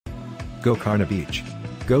Gokarna Beach.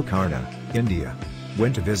 Gokarna, India.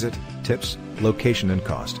 When to visit, tips, location and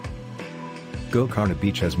cost. Gokarna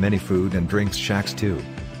Beach has many food and drinks shacks too.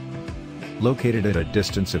 Located at a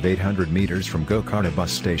distance of 800 meters from Gokarna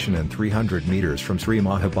bus station and 300 meters from Sri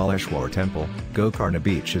Mahabaleshwar temple, Gokarna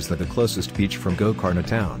Beach is the closest beach from Gokarna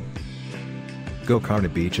town.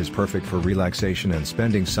 Gokarna Beach is perfect for relaxation and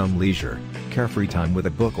spending some leisure, carefree time with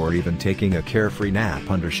a book or even taking a carefree nap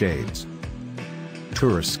under shades.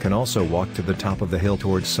 Tourists can also walk to the top of the hill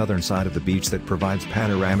towards southern side of the beach that provides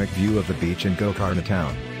panoramic view of the beach in Gokarna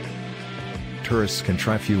town. Tourists can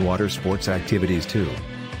try few water sports activities too.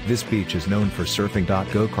 This beach is known for surfing.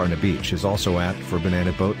 Gokarna Beach is also apt for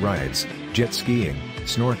banana boat rides, jet skiing,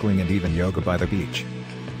 snorkeling and even yoga by the beach.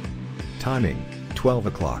 Timing, 12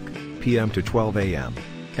 o'clock p.m. to 12 a.m.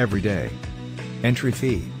 every day. Entry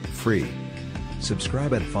fee, free.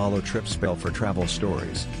 Subscribe and follow Tripspell for travel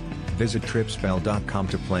stories. Visit tripspell.com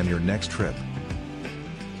to plan your next trip.